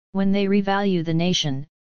When they revalue the nation,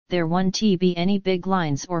 there won't be any big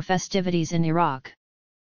lines or festivities in Iraq.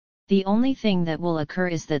 The only thing that will occur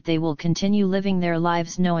is that they will continue living their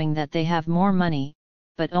lives knowing that they have more money,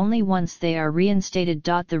 but only once they are reinstated.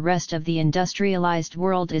 The rest of the industrialized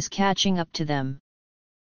world is catching up to them.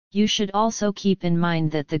 You should also keep in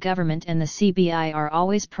mind that the government and the CBI are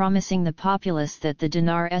always promising the populace that the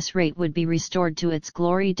dinar's rate would be restored to its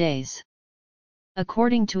glory days.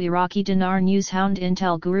 According to Iraqi Dinar newshound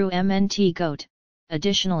Intel guru MNT Goat,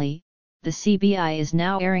 additionally, the CBI is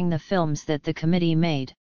now airing the films that the committee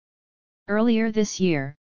made. Earlier this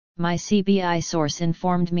year, my CBI source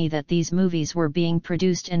informed me that these movies were being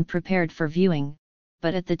produced and prepared for viewing,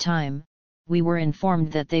 but at the time, we were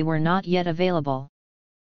informed that they were not yet available.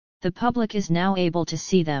 The public is now able to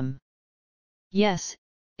see them. Yes,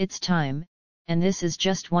 it's time, and this is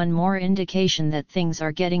just one more indication that things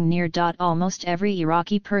are getting near. Almost every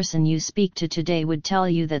Iraqi person you speak to today would tell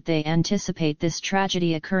you that they anticipate this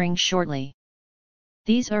tragedy occurring shortly.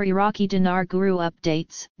 These are Iraqi Dinar Guru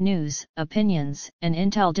updates, news, opinions, and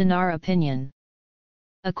Intel Dinar opinion.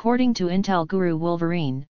 According to Intel Guru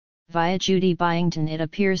Wolverine, via Judy Byington, it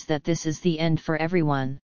appears that this is the end for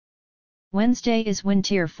everyone. Wednesday is when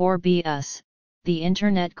Tier 4B US, the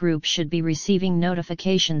internet group, should be receiving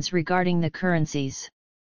notifications regarding the currencies.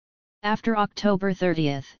 After October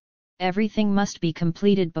 30th, everything must be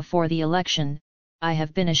completed before the election. I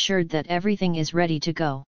have been assured that everything is ready to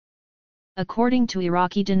go. According to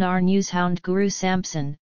Iraqi Dinar newshound Guru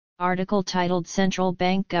Sampson, article titled Central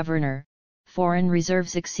Bank Governor, Foreign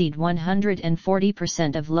Reserves Exceed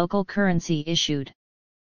 140% of Local Currency Issued.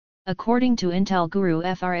 According to Intel Guru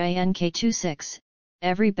FRANK26,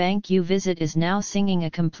 every bank you visit is now singing a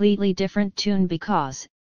completely different tune because,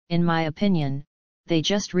 in my opinion, they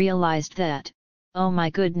just realized that, oh my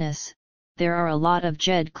goodness, there are a lot of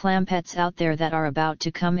Jed Clampets out there that are about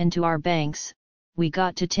to come into our banks, we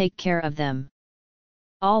got to take care of them.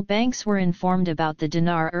 All banks were informed about the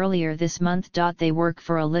dinar earlier this month. They work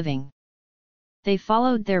for a living. They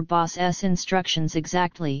followed their boss's instructions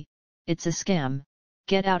exactly. It's a scam.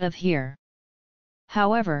 Get out of here.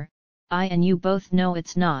 However, I and you both know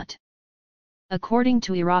it's not. According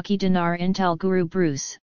to Iraqi Dinar Intel Guru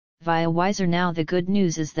Bruce, via Wiser, now the good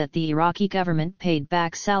news is that the Iraqi government paid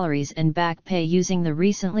back salaries and back pay using the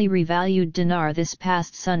recently revalued dinar this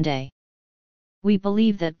past Sunday. We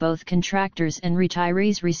believe that both contractors and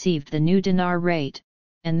retirees received the new dinar rate,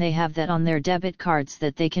 and they have that on their debit cards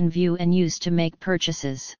that they can view and use to make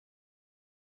purchases.